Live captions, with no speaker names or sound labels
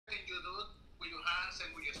hands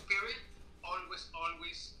and with your spirit,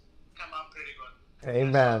 always come out pretty good.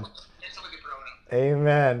 Amen. That's with the program.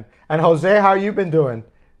 Amen. And Jose, how you been doing?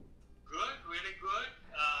 Good, really good.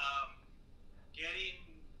 Getting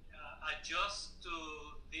adjust to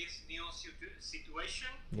this new situation,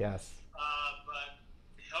 Yes. but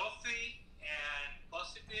healthy and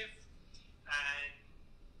positive, and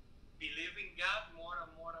believe in God more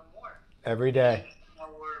and more and more. Every day. Our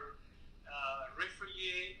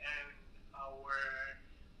refuge and our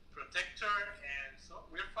protector, and so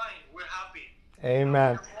we're fine. We're happy.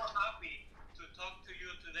 Amen. We're more happy to talk to you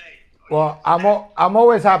today. Well, I'm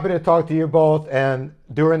always happy to talk to you both. And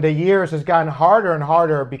during the years, it's gotten harder and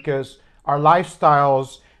harder because our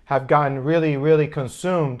lifestyles have gotten really, really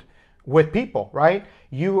consumed with people, right?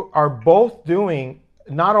 You are both doing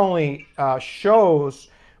not only shows,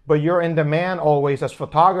 but you're in demand always as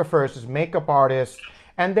photographers, as makeup artists.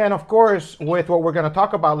 And then, of course, with what we're going to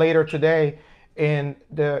talk about later today in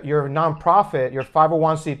your nonprofit, your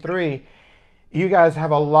 501c3, you guys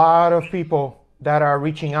have a lot of people that are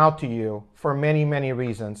reaching out to you for many, many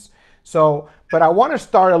reasons. So, but I want to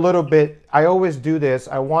start a little bit. I always do this.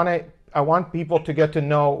 I want people to get to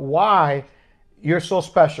know why you're so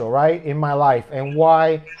special, right, in my life, and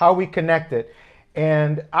how we connected.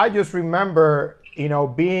 And I just remember,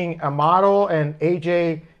 being a model and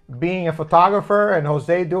AJ being a photographer and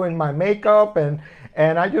Jose doing my makeup, and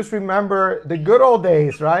I just remember the good old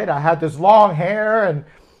days, right? I had this long hair and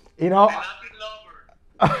The Latin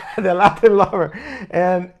lover. the Latin lover,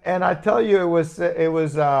 and I tell you, it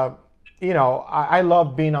was I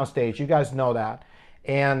love being on stage. You guys know that,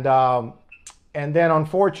 and then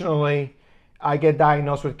unfortunately, I get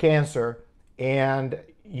diagnosed with cancer, and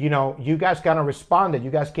you guys kind of responded.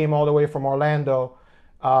 You guys came all the way from Orlando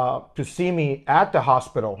to see me at the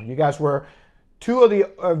hospital. You guys were two of the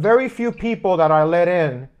very few people that I let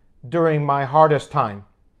in during my hardest time.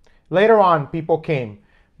 Later on, people came,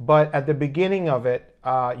 but at the beginning of it,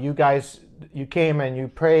 you came and you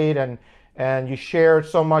prayed and you shared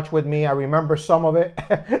so much with me. I remember some of it,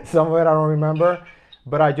 some of it I don't remember,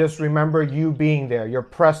 but I just remember you being there, your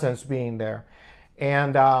presence being there.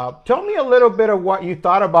 And tell me a little bit of what you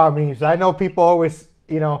thought about me. I know people always,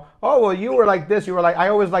 oh, well, you were like this, you were like, I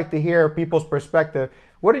always like to hear people's perspective.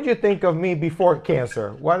 What did you think of me before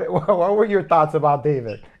cancer? What were your thoughts about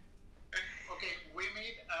David? Okay, we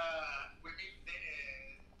meet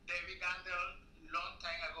David Gandell long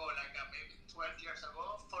time ago, like maybe 12 years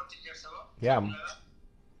ago, 14 years ago. Yeah. Something like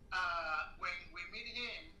that. When we meet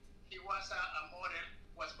him, he was a model,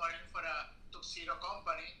 was modeling for a tuxedo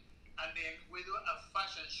company, and then we do a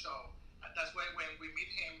fashion show, and that's when we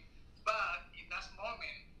meet him. But in that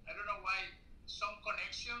moment, I don't know why, some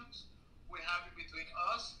connections we have in between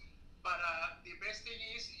us. But the best thing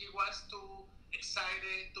is he was too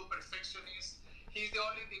excited, too perfectionist. He's the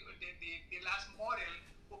last model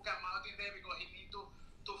who came out in there because he need to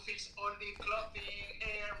fix all the clothing,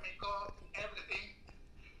 hair, makeup, everything.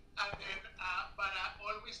 And then, but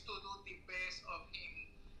always to do the best of him,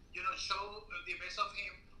 show the best of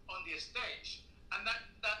him on the stage. And that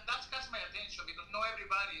catch my attention because not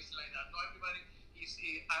everybody is like that. Not everybody is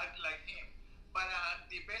act like him. But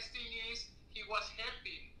the best thing is he was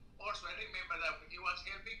helping. Also, I remember that he was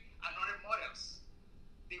helping another models.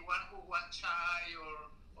 The one who was shy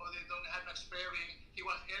or they don't have no experience, he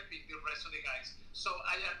was helping the rest of the guys. So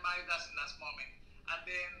I admire that in that moment. And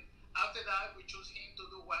then after that, we chose him to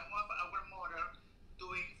do one of our model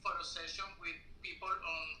doing photo session with people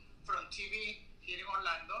from TV here in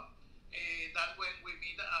Orlando. That's when we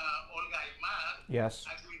meet Olga and Matt. Yes.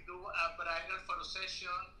 And we do a bridal photo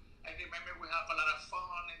session. I remember we have a lot of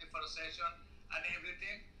fun in the photo session and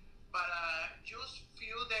everything. But just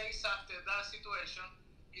few days after that situation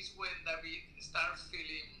is when David started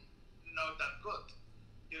feeling not that good,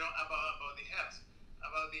 about the health,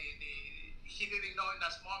 about he didn't know in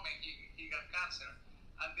that moment he got cancer.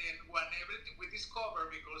 And then when everything we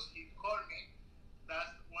discovered, because he called me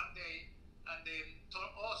that one day and then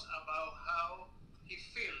told us about how he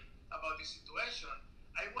feel about the situation,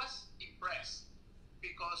 I was impressed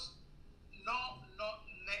because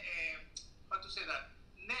how to say that,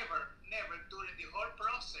 never during the whole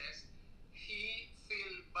process he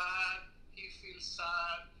feel bad, he feel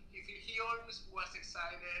sad, he always was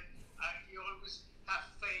excited, and he always have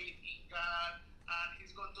faith in God, and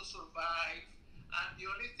he's going to survive. And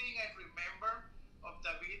the only thing I remember of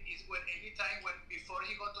David is before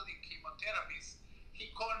he got to the chemotherapist,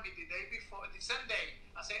 he called me the day before, the same day.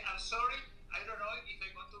 I said, I'm sorry, I don't know if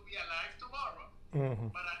I'm going to be alive tomorrow.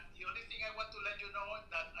 Mm-hmm. But the only thing I want to let you know is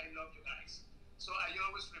that I love you guys. So I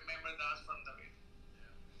always remember that from David.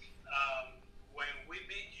 When we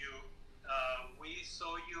meet you, we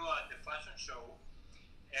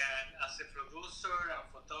as a producer and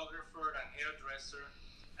photographer and hairdresser,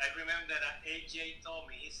 I remember that AJ told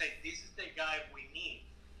me, he said, this is the guy we need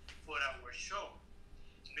for our show.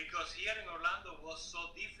 Because here in Orlando was so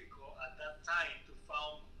difficult at that time to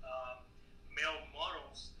find male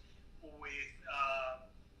models with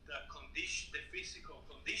the physical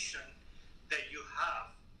condition that you have.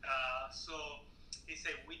 So he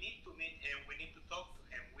said, we need to meet him, we need to talk to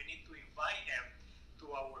him, we need to invite him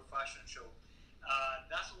to our fashion show.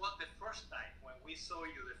 That was the first time when we saw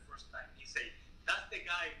you the first time. He said, that's the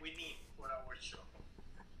guy we need for our show.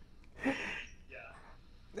 Yeah.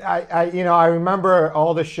 I remember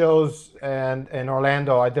all the shows in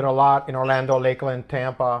Orlando. I did a lot in Orlando, Lakeland,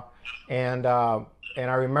 Tampa, and I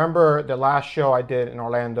remember the last show I did in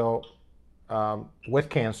Orlando with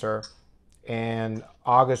cancer in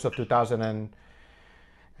August of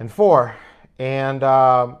 2004, and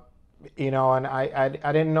and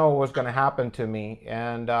I didn't know what was going to happen to me,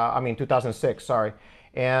 and 2006, sorry,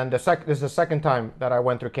 and this is the second time that I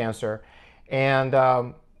went through cancer, and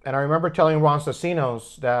I remember telling Ron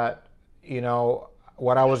Cecinos that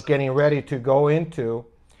what I was getting ready to go into,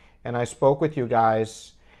 and I spoke with you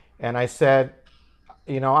guys, and I said,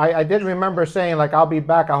 I did remember saying, like, I'll be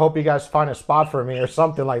back. I hope you guys find a spot for me or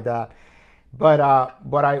something like that. But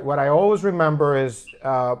what I always remember is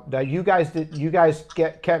that you guys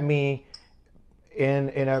kept me in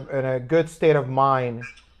a good state of mind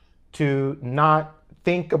to not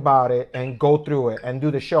think about it and go through it and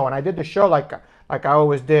do the show. And I did the show like I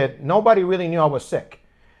always did. Nobody really knew I was sick.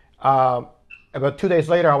 About 2 days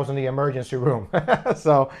later, I was in the emergency room.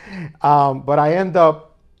 So, but I end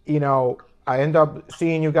up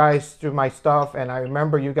seeing you guys through my stuff, and I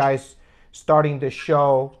remember you guys starting the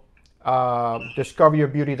show, Discover Your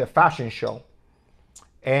Beauty, the fashion show,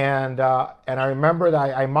 and I remember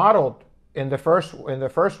that I modeled in the first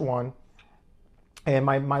one, and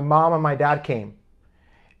my mom and my dad came,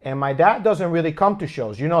 and my dad doesn't really come to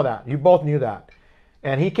shows, you know that, you both knew that,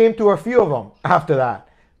 and he came to a few of them after that,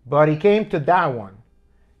 but he came to that one,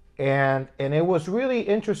 and it was really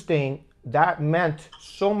interesting. That meant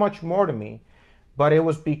so much more to me, but it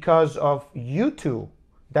was because of you two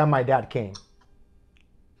that my dad came.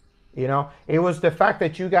 It was the fact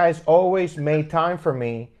that you guys always made time for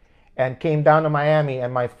me and came down to Miami,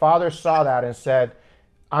 and my father saw that and said,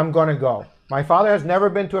 I'm gonna go. My father has never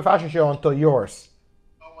been to a fashion show until yours.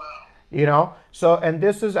 Oh, wow. So, and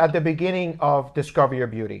this is at the beginning of Discover Your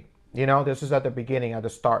Beauty. This is at the beginning, at the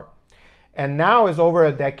start. And now is over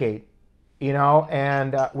a decade,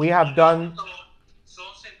 and we have done...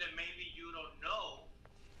 Something that maybe you don't know,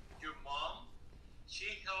 your mom,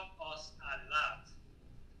 she helped us a lot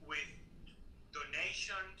with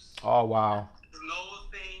donations. Oh, wow.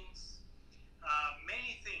 Clothings,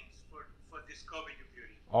 many things for Discover Your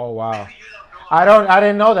Beauty. Oh, wow. Maybe you don't know. I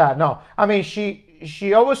didn't know that. No. I mean,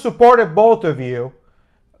 she always supported both of you,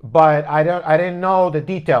 but I didn't know the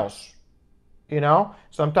details.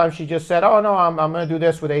 Sometimes she just said, "Oh no, I'm gonna do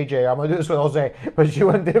this with AJ. I'm gonna do this with Jose," but she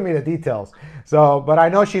wouldn't give me the details. So, but I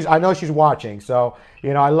know she's watching. So,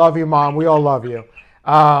 I love you, Mom. We all love you.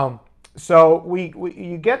 So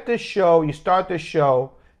you get this show, you start this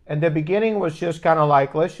show, and the beginning was just kind of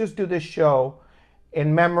like, let's just do this show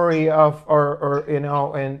in memory of, or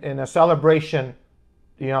in a celebration,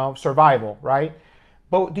 survival, right?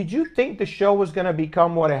 But did you think the show was gonna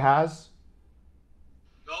become what it has?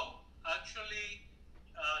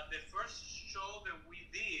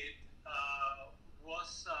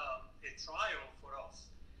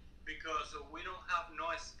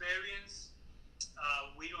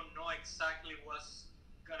 We don't know exactly what's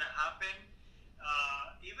gonna happen.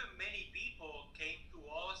 Even many people came to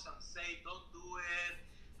us and say, "Don't do it.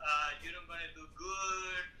 You're not gonna do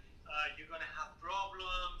good. You're gonna have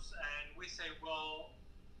problems." And we say, "Well,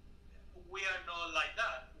 we are not like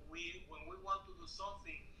that. When we want to do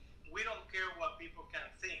something, we don't care what people can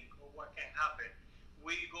think or what can happen.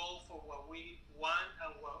 We go for what we want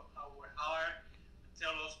and what our heart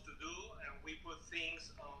tells us to do, and we put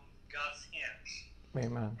things on God's hands."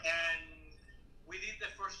 Amen. And we did the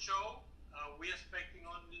first show. We expecting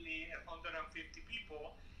only 150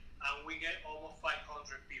 people, and we get almost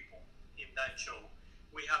 500 people in that show.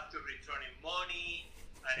 We have to return in money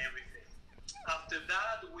and everything. After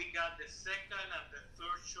that, we got the second and the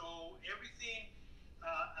third show. Everything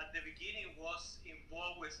at the beginning was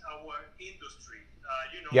involved with our industry.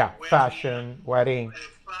 Yeah, fashion, wedding.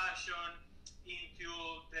 Fashion,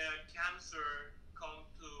 until the cancer come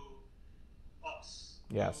to us.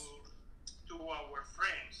 Yes. To our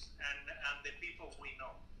friends and the people we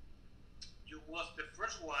know. You was the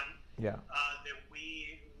first one. Yeah. That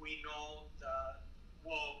we know that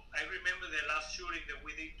well, I remember the last shooting that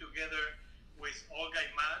we did together with Olga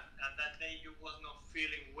and Matt, and that day you was not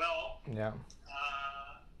feeling well. Yeah.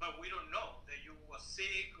 But we don't know that you was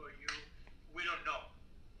sick or you. We don't know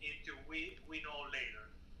until we know later.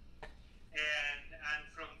 And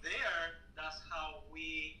from there, that's how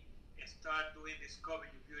we start doing Discover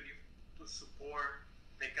Your Beauty to support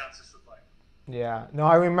the cancer survivor. Yeah. No,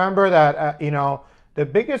 I remember that. You know, the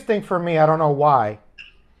biggest thing for me, I don't know why,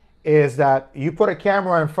 is that you put a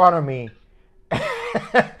camera in front of me,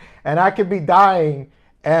 and I could be dying,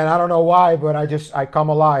 and I don't know why, but I come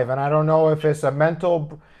alive, and I don't know if it's a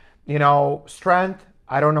mental, you know, strength.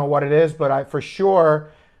 I don't know what it is, but I for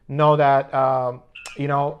sure know that you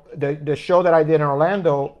know, the show that I did in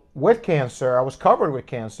Orlando with cancer, I was covered with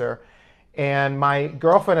cancer, and my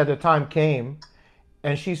girlfriend at the time came,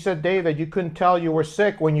 and she said, David, you couldn't tell you were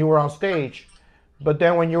sick when you were on stage, but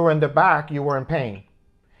then when you were in the back, you were in pain.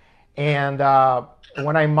 And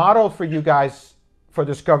when I modeled for you guys for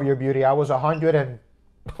Discover Your Beauty, I was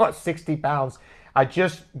 160 pounds. I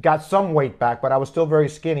just got some weight back, but I was still very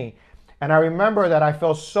skinny. And I remember that I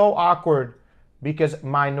felt so awkward because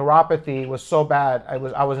my neuropathy was so bad. I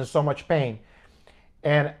was in so much pain.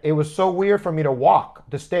 And it was so weird for me to walk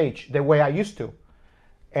the stage the way I used to.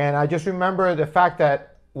 And I just remember the fact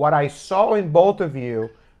that what I saw in both of you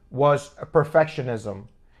was perfectionism.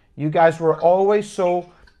 You guys were always so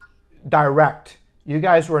direct. You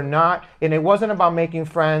guys were not, and it wasn't about making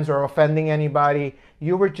friends or offending anybody.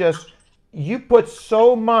 You were just, you put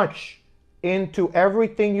so much into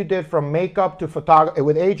everything you did, from makeup to photography.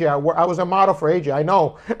 With AJ, I was a model for AJ, I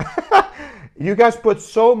know. You guys put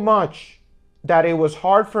so much that it was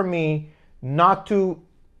hard for me not to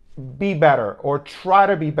be better or try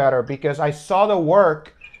to be better, because I saw the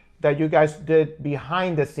work that you guys did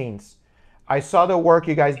behind the scenes. I saw the work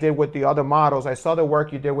you guys did with the other models. I saw the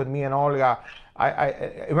work you did with me and Olga.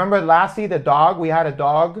 I remember Lassie, the dog. We had a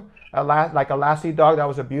dog, like a Lassie dog. That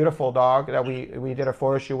was a beautiful dog that we did a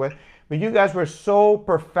photo shoot with. But you guys were so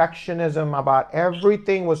perfectionism about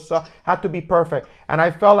everything, had to be perfect. And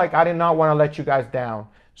I felt like I did not want to let you guys down.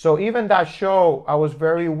 So even that show, I was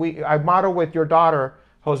very weak. I modeled with your daughter,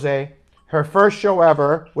 Jose, her first show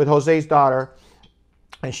ever with Jose's daughter.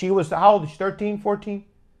 And she was, how old? 13, 14?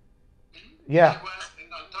 Yeah.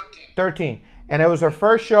 13. And it was her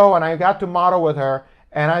first show, and I got to model with her,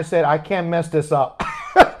 and I said, I can't mess this up.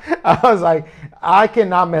 I was like, I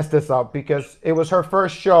cannot mess this up, because it was her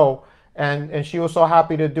first show, and she was so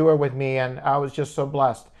happy to do it with me, and I was just so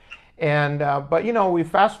blessed. And but you know, we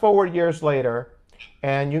fast forward years later,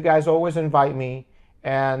 and you guys always invite me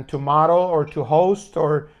and to model or to host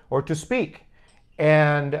or to speak.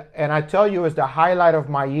 And I tell you, it's the highlight of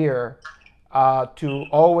my year. To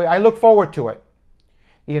always, I look forward to it,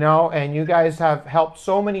 you know, and you guys have helped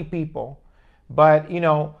so many people. But, you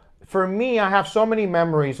know, for me, I have so many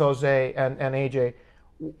memories, Jose and AJ.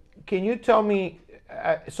 Can you tell me,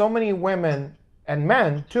 so many women and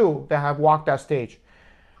men too that have walked that stage,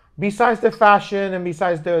 besides the fashion and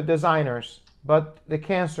besides the designers, but the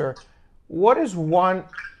cancer, what is one,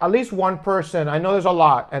 at least one person, I know there's a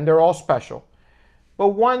lot and they're all special, but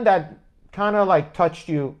one that kind of like touched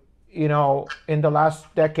you, you know, in the last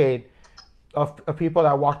decade of people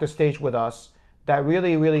that walked the stage with us, that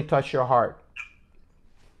really, really touched your heart?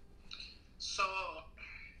 So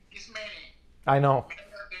it's many. I know.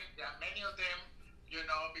 Many of them, you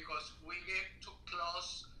know, because we get too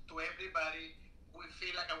close to everybody, we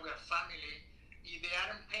feel like we're family. If they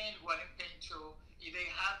are in pain, we're in pain too. If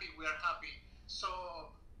they're happy, we're happy. So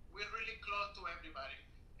we're really close to everybody,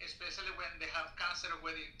 especially when they have cancer or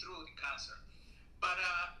when they're through the cancer. But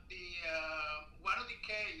one of the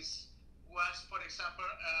case was, for example,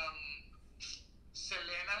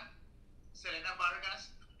 Selena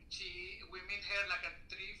Vargas. We met her like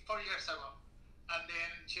 3-4 years ago, and then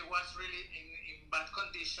she was really in bad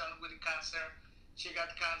condition with cancer. She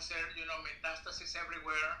got cancer, you know, metastasis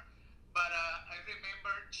everywhere. But I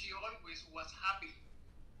remember she always was happy.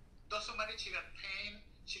 Doesn't matter, she got pain,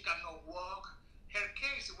 she cannot walk. Her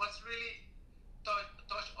case was really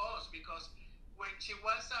touch us, because when she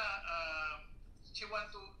was she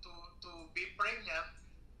wanted to be pregnant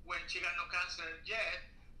when she got no cancer yet,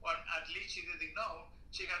 or at least she didn't know.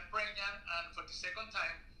 She got pregnant, and for the second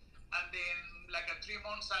time, and then like 3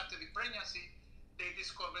 months after the pregnancy, they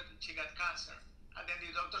discovered she got cancer. And then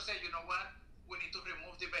the doctor said, you know what, we need to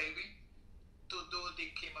remove the baby to do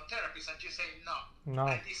the chemotherapies. And she said, no.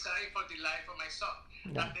 I decided for the life of my son.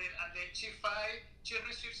 Yeah. And then she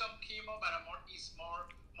received some chemo, but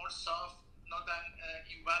more soft, not that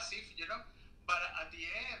invasive, you know. But at the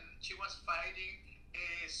end, she was fighting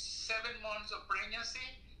 7 months of pregnancy.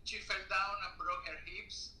 she fell down and broke her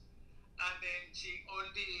hips, and then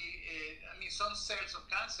some cells of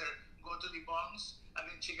cancer go to the bones, and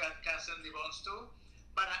then she got cancer in the bones too.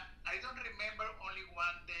 But I don't remember only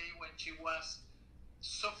one day when she was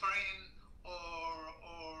suffering or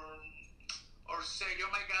say, oh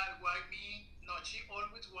my God, why me? No, she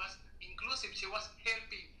always was inclusive. She was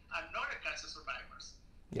helping another cancer survivors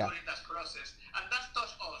during that process. And that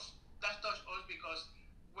touched us. That touched us because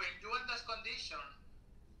when you're in that condition,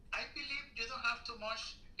 I believe you don't have too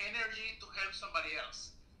much energy to help somebody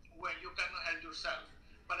else when you cannot help yourself.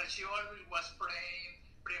 But she always was praying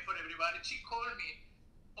for everybody. She called me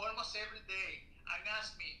almost every day and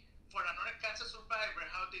asked me for another cancer survivor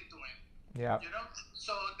how they doing. Yeah. You know,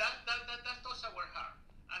 so that touched our heart.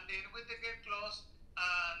 And then we get close,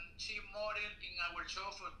 and she modeled in our show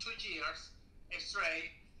for 2 years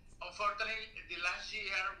straight. Unfortunately, the last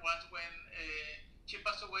year was when she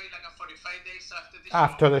passed away, like 45 days after the show.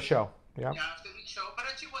 After the show, yeah. Yeah, after the show, but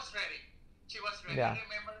she was ready. She was ready. Yeah. I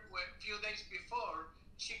remember a few days before,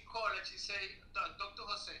 she called and she said, Dr.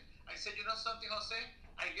 Jose, I said, you know something, Jose?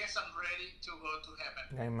 I guess I'm ready to go to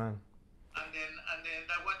heaven. Amen. And then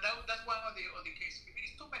that's one of the cases.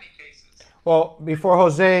 It's too many cases. Well, before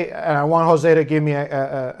Jose, and I want Jose to give me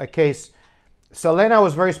a case. Selena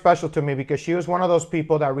was very special to me because she was one of those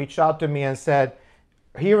people that reached out to me and said,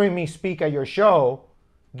 hearing me speak at your show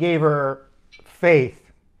gave her faith.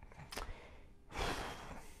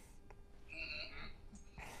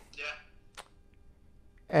 Yeah.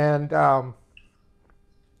 And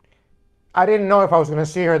I didn't know if I was going to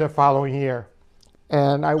see her the following year.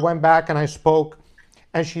 And I went back and I spoke,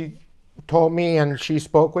 and she told me, and she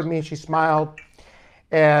spoke with me, she smiled,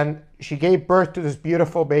 and she gave birth to this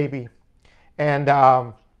beautiful baby. And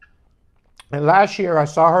last year I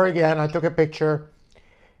saw her again, I took a picture,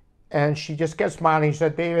 and she just kept smiling. She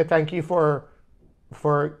said, David, thank you for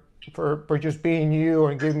just being you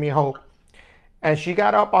and giving me hope. And she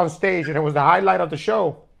got up on stage, and it was the highlight of the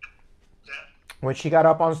show. When she got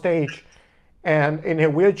up on stage and in her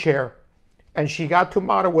wheelchair, and she got to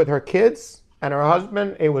model with her kids and her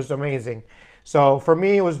husband. It was amazing. So for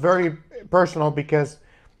me, it was very personal because,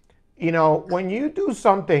 you know, when you do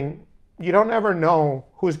something, you don't ever know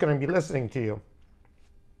who's going to be listening to you.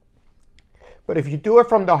 But if you do it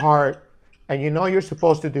from the heart and you know you're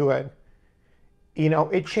supposed to do it, you know,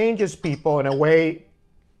 it changes people in a way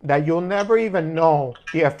that you'll never even know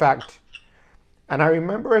the effect. And I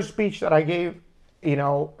remember a speech that I gave, you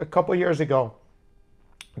know, a couple years ago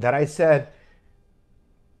that I said,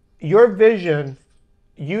 your vision,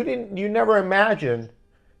 you never imagined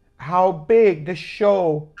how big this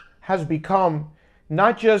show has become,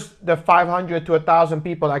 not just the 500 to 1,000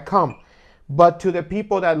 people that come, but to the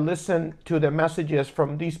people that listen to the messages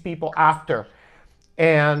from these people after,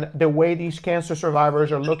 and the way these cancer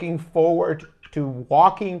survivors are looking forward to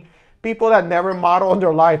walking. People that never model in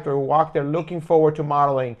their life or walk, they're looking forward to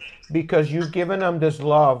modeling because you've given them this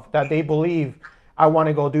love that they believe, I want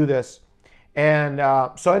to go do this. And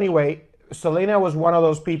so anyway, Selena was one of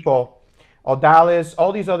those people, Gonzalez,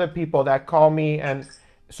 all these other people that call me. And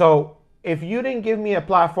so if you didn't give me a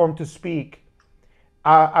platform to speak,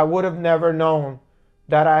 I would have never known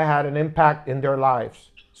that I had an impact in their lives.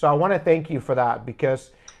 So I want to thank you for that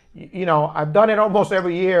because, you know, I've done it almost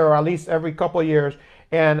every year or at least every couple of years.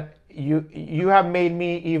 And you have made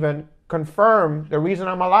me even confirm the reason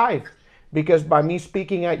I'm alive, because by me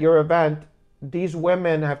speaking at your event, these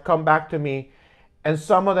women have come back to me, and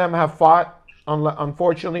some of them have fought,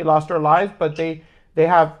 unfortunately lost their lives, but they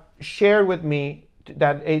have shared with me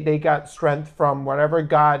that they got strength from whatever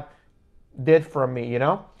God did for me, you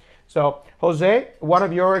know? So, Jose, one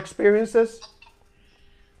of your experiences?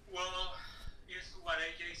 Well, it's what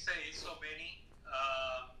AJ said, it's so many,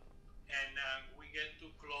 and we get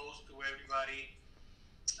too close to everybody.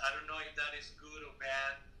 I don't know if that is good or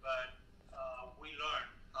bad, but we learn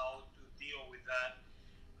how to deal with that.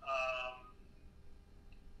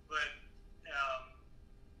 But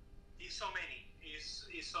it's so many. It's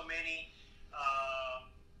so many.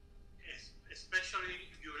 Especially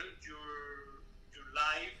your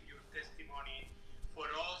life, your testimony for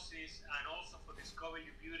us is, and also for Discover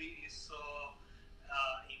Your Beauty is so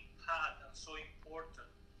impact and so important.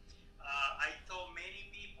 I told many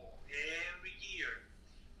people every year,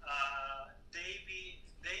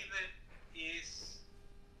 David is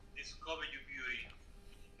Discover Your Beauty,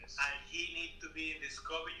 and he needs to be in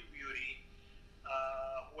Discover Your Beauty.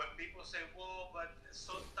 When people say, well, but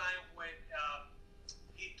sometimes when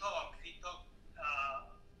he talk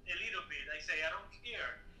a little bit, I say, I don't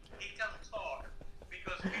care. He can talk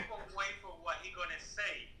because people wait for what he gonna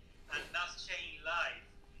say, and that's change life,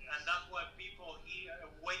 and that's what people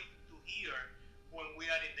wait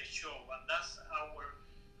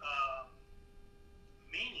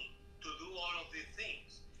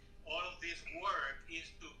is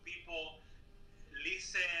to people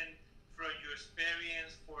listen from your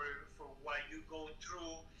experience for what you go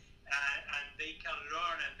through, and they can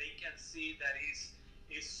learn and they can see that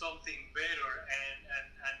is something better, and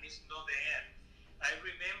it's not the end. I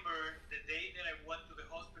remember the day that I went to the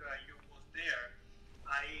hospital and you was there.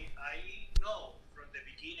 I know from the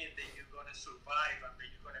beginning that you're gonna survive and that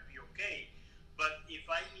you're gonna be okay. But if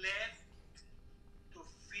I left to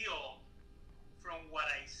feel from what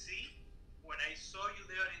I see, when I saw you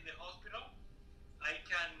there in the hospital, I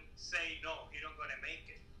can say no, you're not gonna make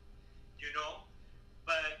it, you know.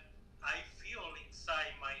 But I feel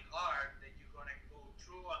inside my heart that you're gonna go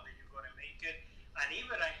through and that you're gonna make it. And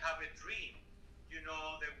even I have a dream, you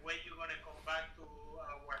know, the way you're gonna come back to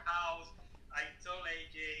our house. I told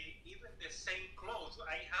AJ, even the same clothes,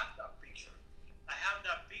 I have that picture. I have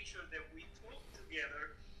that picture that we took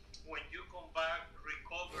together when you come back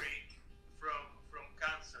recovering from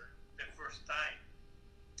cancer the first time.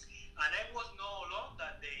 And I was not alone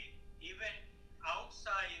that day. Even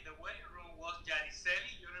outside in the waiting room was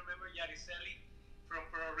Yariceli. You remember Yariceli from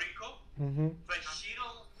Puerto Rico? Mm-hmm. But she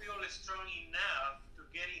don't feel strong enough to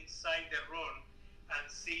get inside the room and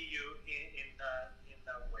see you in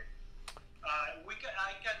that way.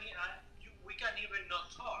 We can even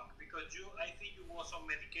not talk because I think you was on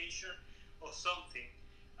medication or something.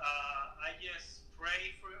 I just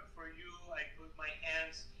pray for you. I put my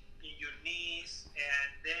hands in your knees, and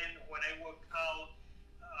then when I walked out,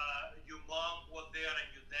 your mom was there and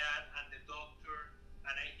your dad and the doctor,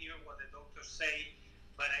 and I hear what the doctor say,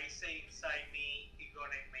 but I say inside me, he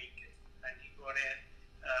gonna make it and he gonna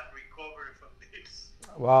recover from this.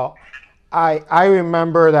 Well, I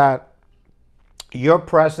remember that your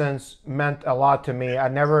presence meant a lot to me. I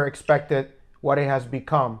never expected what it has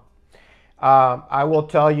become. I will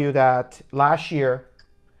tell you that last year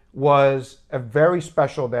was a very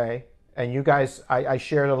special day, and you guys, I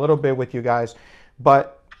shared a little bit with you guys,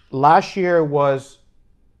 but last year was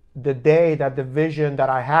the day that the vision that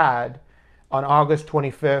I had on August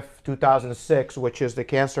 25th, 2006, which is the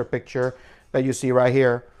cancer picture that you see right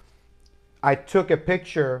here. I took a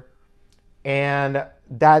picture, and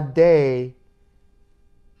that day,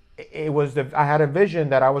 I had a vision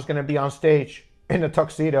that I was going to be on stage in a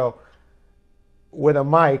tuxedo with a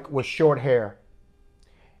mic with short hair.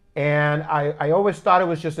 And I always thought it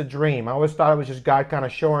was just a dream. I always thought it was just God kind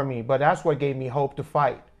of showing me, but that's what gave me hope to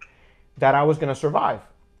fight, that I was going to survive.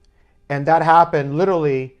 And that happened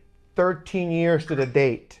literally 13 years to the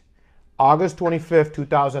date, August 25th,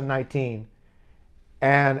 2019.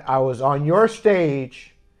 And I was on your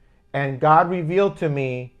stage, and God revealed to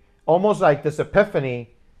me, almost like this epiphany,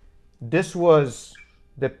 this was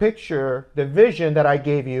the picture, the vision that I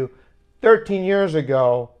gave you 13 years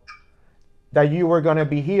ago, that you were going to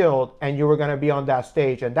be healed and you were going to be on that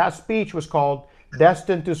stage. And that speech was called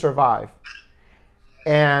Destined to Survive.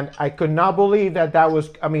 And I could not believe that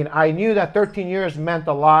I knew that 13 years meant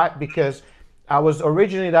a lot because I was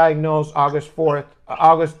originally diagnosed August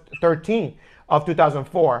 13th of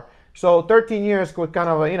 2004. So 13 years was kind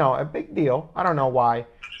of a big deal. I don't know why.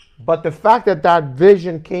 But the fact that that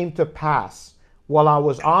vision came to pass while I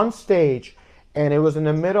was on stage, and it was in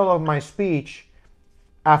the middle of my speech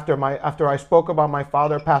after I spoke about my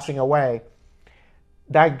father passing away,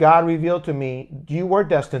 that God revealed to me, you were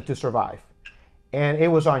destined to survive. And it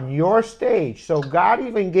was on your stage. So God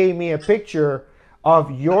even gave me a picture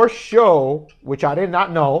of your show, which I did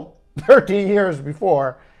not know 13 years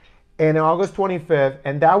before, in August 25th.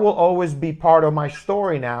 And that will always be part of my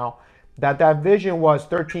story now, that vision was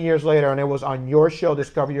 13 years later, and it was on your show,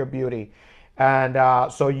 Discover Your Beauty. And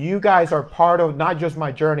so you guys are part of not just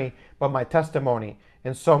my journey, but my testimony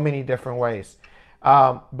in so many different ways.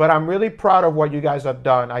 But I'm really proud of what you guys have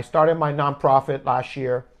done. I started my nonprofit last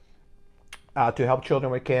year to help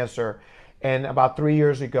children with cancer. And about 3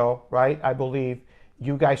 years ago, right, I believe,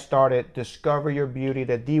 you guys started Discover Your Beauty.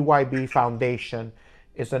 The DYB Foundation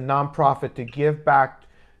is a nonprofit to give back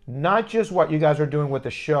not just what you guys are doing with the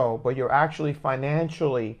show, but you're actually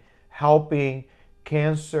financially helping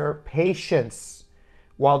cancer patients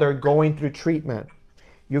while they're going through treatment.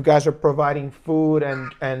 You guys are providing food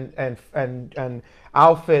and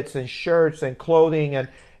outfits and shirts and clothing and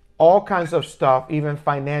all kinds of stuff, even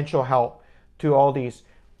financial help to all these.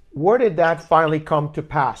 Where did that finally come to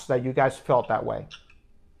pass that you guys felt that way?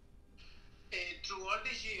 Through all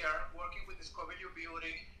this year, working with Discover Your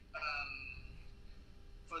Beauty,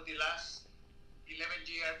 for the last 11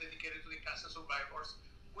 years dedicated to the cancer survivors,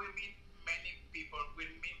 we meet many people, we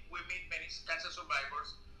meet many cancer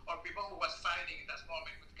survivors or people who was fighting in that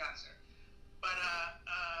moment with cancer. But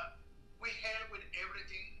we help with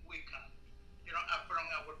everything we can. From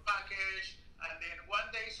our package, And then one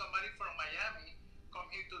day somebody from Miami come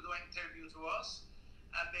here to do an interview to us,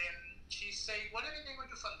 and then she say, "What is the name of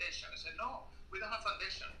your foundation?" I said, "No, we don't have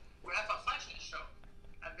foundation. We have a fashion show,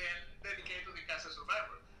 and then dedicated to the cancer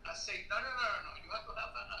survivor." I say, "No, no, no, no, no. You have to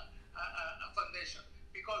have a foundation,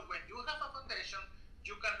 because when you have a foundation,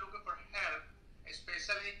 you can look for help,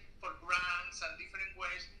 especially for grants and different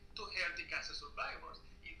ways to help the cancer survivors.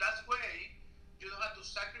 In that way, you don't have to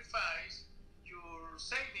sacrifice your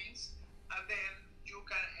savings, and then you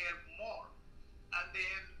can help more." And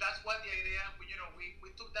then that's what the idea, we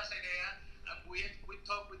took that idea, and we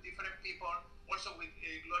talked with different people, also with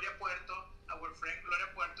Gloria Puerto, our friend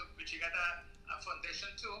Gloria Puerto, which she got a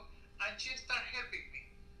foundation too, and she started helping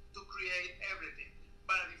me to create everything.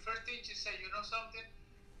 But the first thing she said, you know something?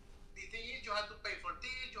 The thing is, you have to pay for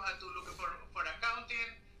this, you have to look for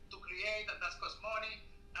accounting to create, and that costs money.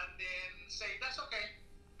 And then say, that's okay.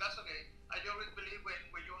 I always believe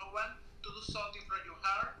when you want to do something from your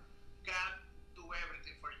heart, God do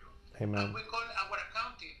everything for you. Amen. And we call our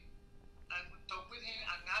accounting, and we talk with him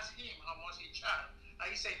and ask him how much he charge. And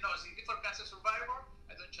he say, no, see, for cancer survivor,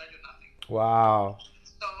 I don't charge you nothing. Wow.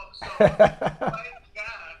 So why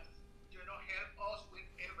God, help us with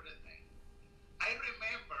everything. I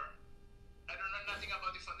remember, I don't know nothing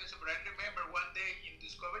about the foundation, but I remember one day in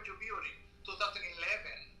Discover YourBeauty, 2011,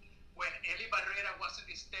 when Ellie Barrera was in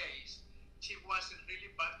the States. She was in really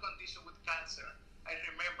bad condition with cancer. I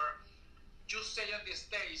remember you say on the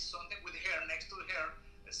stage something with her, next to her,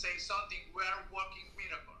 say something, we are working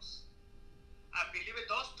miracles. And believe it,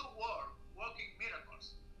 those two words, working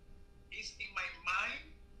miracles, is in my mind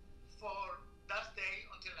for that day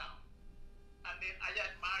until now. And then I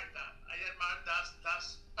admire that.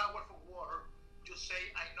 That's powerful word. You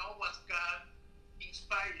say, I know what God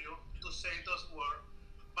inspired you to say those words,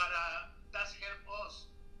 but that's help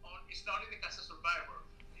us. It's not only the cancer survivor,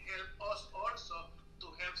 help us also to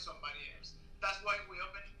help somebody else. That's why we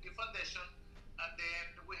opened the foundation, and then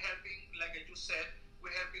we're helping, like you said,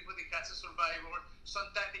 we're helping with the cancer survivor.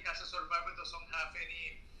 Sometimes the cancer survivor doesn't have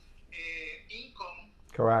any income.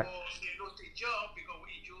 Correct. Or they lose the job because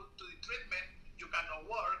due to the treatment, you cannot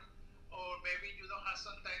work, or maybe you don't have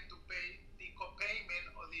some time to pay the co-payment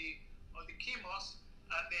or the chemos,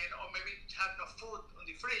 and then, or maybe have no food on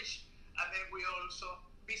the fridge, and then we also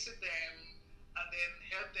visit them and then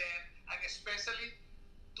help them, and especially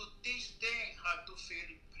to teach them how to feel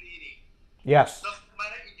pretty. Yes. Doesn't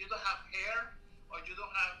matter if you don't have hair, or you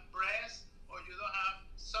don't have breasts, or you don't have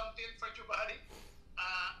something for your body,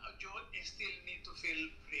 you still need to feel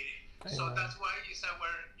pretty. Amen. So that's why it's our,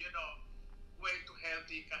 way to help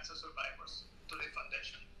the cancer survivors to the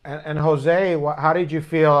foundation. And Jose, how did you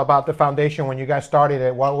feel about the foundation when you guys started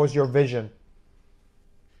it? What was your vision?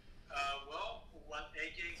 Well, what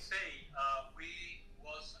AJ say, we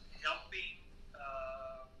was helping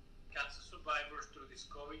cancer survivors to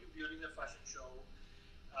discover your beauty in the fashion show.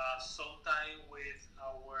 Sometime with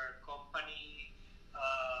our company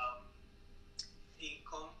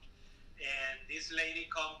income, and this lady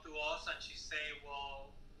come to us and she say,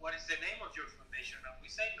 well, what is the name of your foundation? And we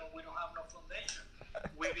say, no, we don't have no foundation.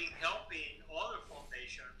 We've been helping other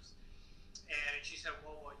foundations. And she said,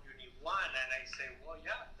 well, you need one. And I say, well,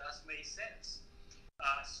 yeah, that makes sense.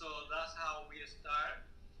 So that's how we start.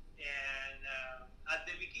 And at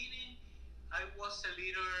the beginning, I was a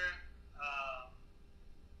little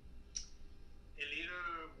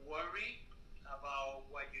worried about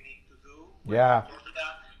what you need to do. Yeah.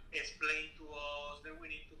 Explain to us that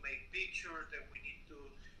we need to make pictures, that we need to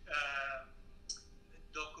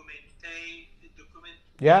document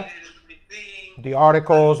yeah. everything. The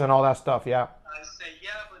articles and all that stuff, yeah. I say,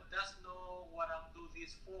 yeah, but that's not what I'm doing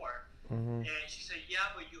this for. Mm-hmm. And she said,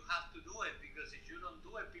 yeah, but you have to do it, because if you don't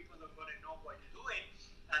do it, people are going to know what you're doing,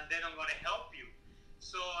 and they're not going to help you.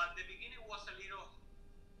 So at the beginning, it was a little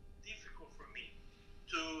difficult for me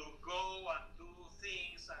to go and do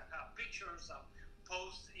things and have pictures and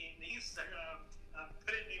post in Instagram and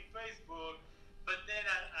put it in Facebook. But then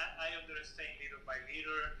I understand little by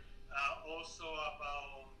little, also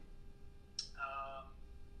about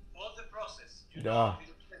all the process, Yeah.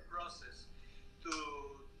 the process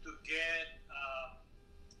to get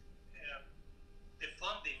the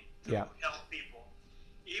funding to Yeah. help people.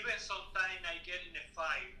 Even sometimes I get in a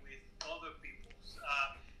fight with other people.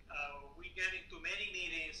 We get into many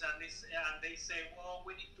meetings, and they say, well,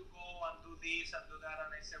 we need to go and do this and do that.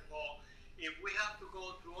 And I say, well, if we have to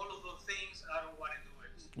go through all of those things, I don't want to do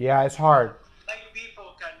it. Yeah, it's hard. My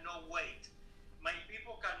people cannot wait. My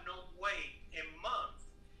people cannot wait a month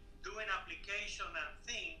doing application and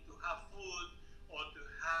thing to have food or to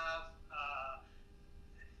have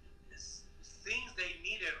things they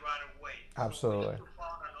needed right away. Absolutely. So we need to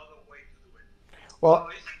find another way to do it. Well,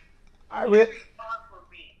 So I it's really, been hard for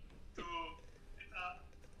me to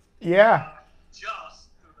yeah. just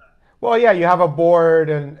do that. Well, yeah, you have a board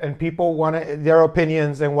and people want their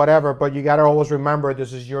opinions and whatever, but you got to always remember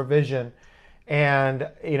this is your vision. And,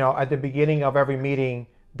 you know, at the beginning of every meeting,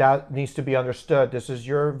 that needs to be understood. This is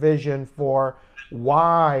your vision for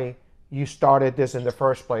why you started this in the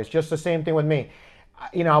first place. Just the same thing with me.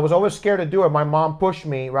 You know, I was always scared to do it. My mom pushed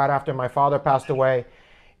me right after my father passed away.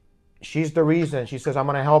 She's the reason. She says, I'm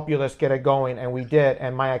going to help you. Let's get it going. And we did.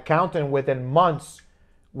 And my accountant, within months,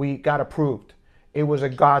 we got approved. It was a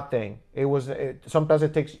God thing. Sometimes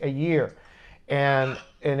it takes a year. And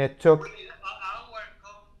it took, Our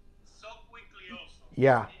come so quickly also.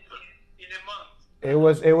 yeah. In a month.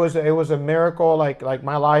 It was a miracle, like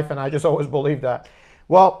my life, and I just always believed that.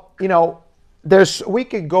 Well, you know, we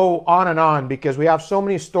could go on and on because we have so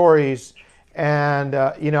many stories, and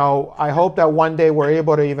you know, I hope that one day we're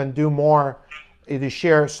able to even do more, to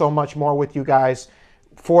share so much more with you guys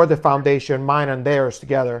for the foundation, mine and theirs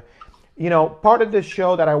together. You know, part of this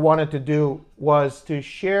show that I wanted to do was to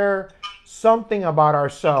share something about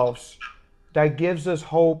ourselves that gives us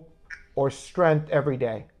hope or strength every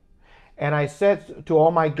day. And I said to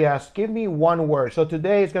all my guests, give me one word. So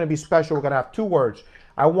today is going to be special. We're going to have 2 words.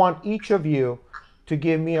 I want each of you to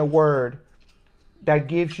give me a word that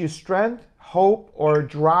gives you strength, hope, or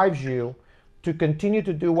drives you to continue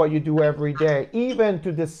to do what you do every day, even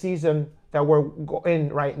to this season that we're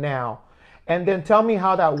in right now. And then tell me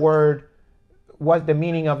how that word, what the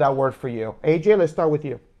meaning of that word for you. AJ, let's start with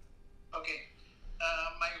you. Okay.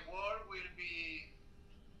 My word will be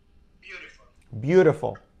beautiful.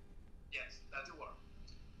 Beautiful. Yes, that's the word.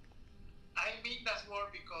 I mean that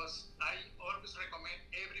word because I always recommend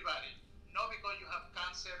everybody, not because you have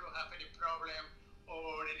cancer or have any problem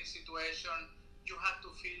or any situation, you have to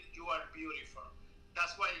feel you are beautiful.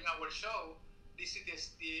 That's why in our show, this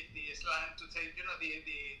is the slang to say, you know, the end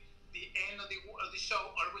of the show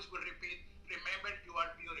always will repeat, remember you are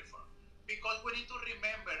beautiful. Because we need to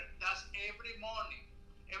remember that's every morning.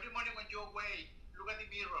 Every morning when you awake, look at the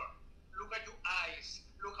mirror, look at your eyes,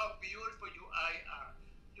 look how beautiful your eyes are.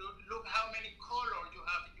 You look how many colors you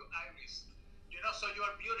have in your iris. You know, so you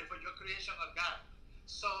are beautiful, you're creation of God.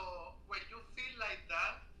 So when you feel like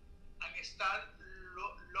that and start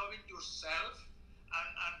loving yourself and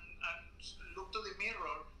look to the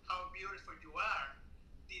mirror how beautiful you are,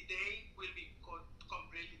 the day will be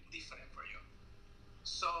completely different for you.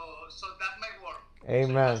 So that's my word.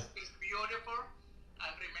 Amen. So it's beautiful,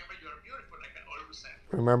 and remember you are beautiful, like I always say.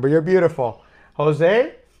 Remember you're beautiful.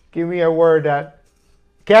 Jose, give me a word that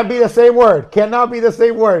can't be the same word. Cannot be the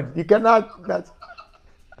same word. You cannot. That's I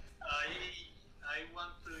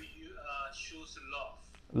want to choose love.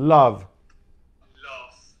 love.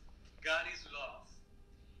 Love. God is love.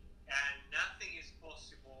 And nothing is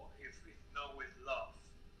possible if it's not with love.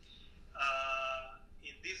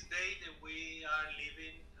 In this day that we are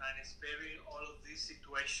living and experiencing all of this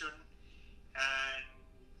situation and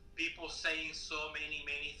people saying so many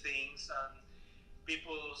things and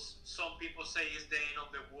some people say it's the end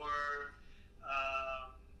of the world.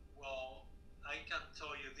 Well, I can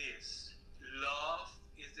tell you this. Love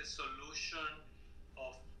is the solution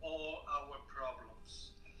of all our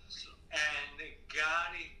problems. And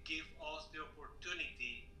God gives us the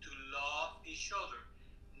opportunity to love each other.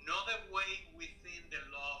 Not the way we think the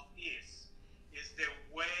love is. It's the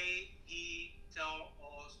way He tells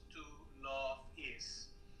us to love is.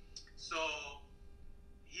 So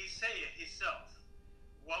He said it Himself.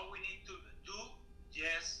 What we need to do,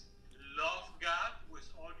 just love God with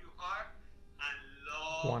all your heart and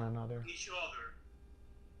love One another. each other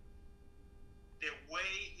the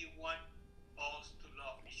way He wants us to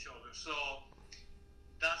love each other. So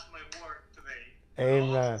that's my word today.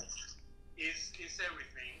 Amen. Love is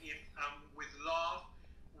everything. If with love,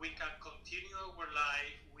 we can continue our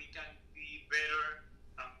life. We can be better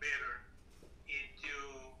and better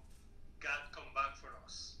until God come back for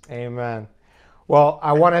us. Amen. Well,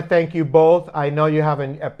 I want to thank you both. I know you have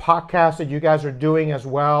a podcast that you guys are doing as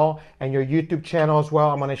well, and your YouTube channel as well.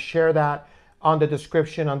 I'm going to share that on the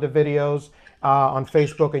description, on the videos, on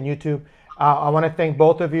Facebook and YouTube. I want to thank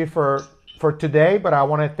both of you for today, but I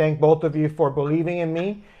want to thank both of you for believing in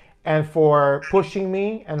me and for pushing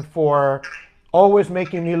me and for always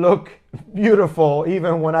making me look beautiful,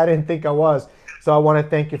 even when I didn't think I was. So I want to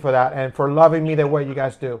thank you for that and for loving me the way you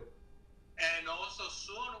guys do. And also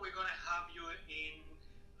soon we're going to have you in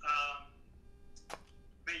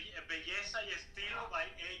Belleza y Estillo by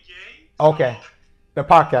AJ. Okay. So The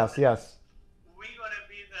podcast, yes. we're going to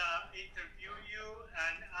be interview you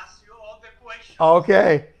and ask you all the questions.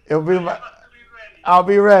 Okay. It'll be I my, have to be ready. I'll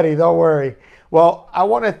be ready. Don't worry. Well, I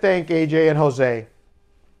want to thank AJ and Jose,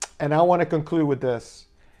 and I want to conclude with this.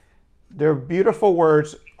 Their beautiful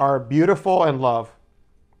words are beautiful and love.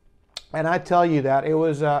 And I tell you that it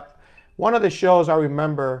was one of the shows I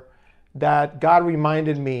remember that God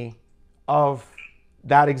reminded me of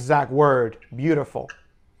that exact word, beautiful.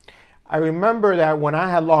 I remember that when I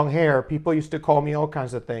had long hair, people used to call me all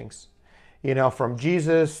kinds of things, you know, from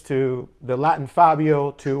Jesus to the Latin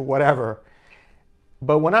Fabio to whatever.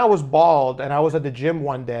 But when I was bald and I was at the gym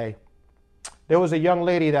one day, there was a young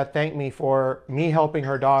lady that thanked me for me helping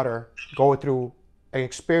her daughter go through an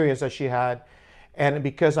experience that she had. And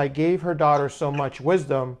because I gave her daughter so much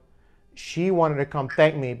wisdom, she wanted to come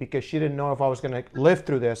thank me because she didn't know if I was going to live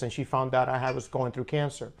through this. And she found out I was going through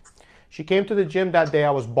cancer. She came to the gym that day.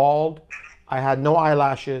 I was bald. I had no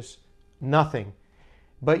eyelashes, nothing.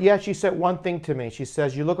 But yet she said one thing to me. She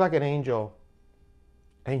says, "You look like an angel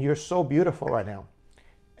and you're so beautiful right now."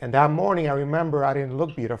 And that morning, I remember I didn't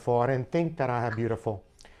look beautiful. I didn't think that I had beautiful.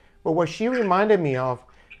 But what she reminded me of,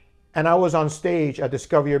 and I was on stage at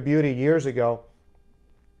Discover Your Beauty years ago,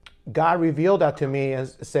 God revealed that to me and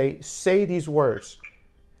say these words.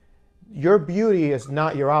 Your beauty is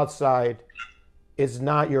not your outside. It's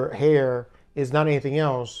not your hair. It's not anything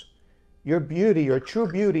else. Your beauty, your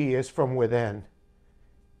true beauty is from within.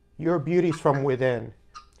 Your beauty is from within.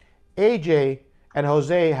 AJ and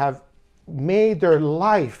Jose have made their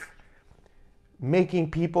life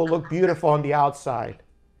making people look beautiful on the outside.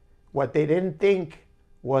 What they didn't think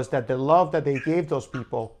was that the love that they gave those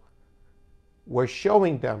people were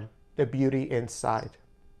showing them the beauty inside.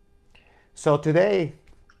 So today,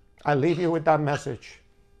 I leave you with that message.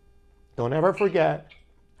 Don't ever forget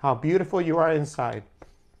how beautiful you are inside.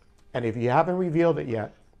 And if you haven't revealed it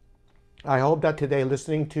yet, I hope that today,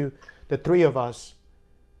 listening to the three of us,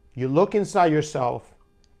 you look inside yourself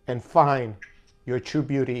and find your true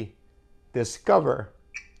beauty. Discover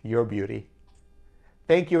your beauty.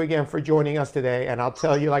 Thank you again for joining us today. And I'll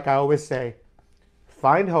tell you, like I always say,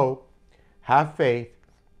 find hope, have faith,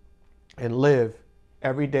 and live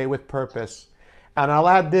every day with purpose. And I'll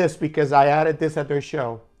add this because I added this at their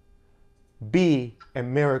show. Be a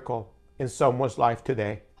miracle in someone's life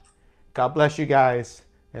today. God bless you guys.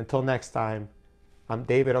 Until next time, I'm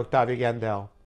David Octavio Gandell.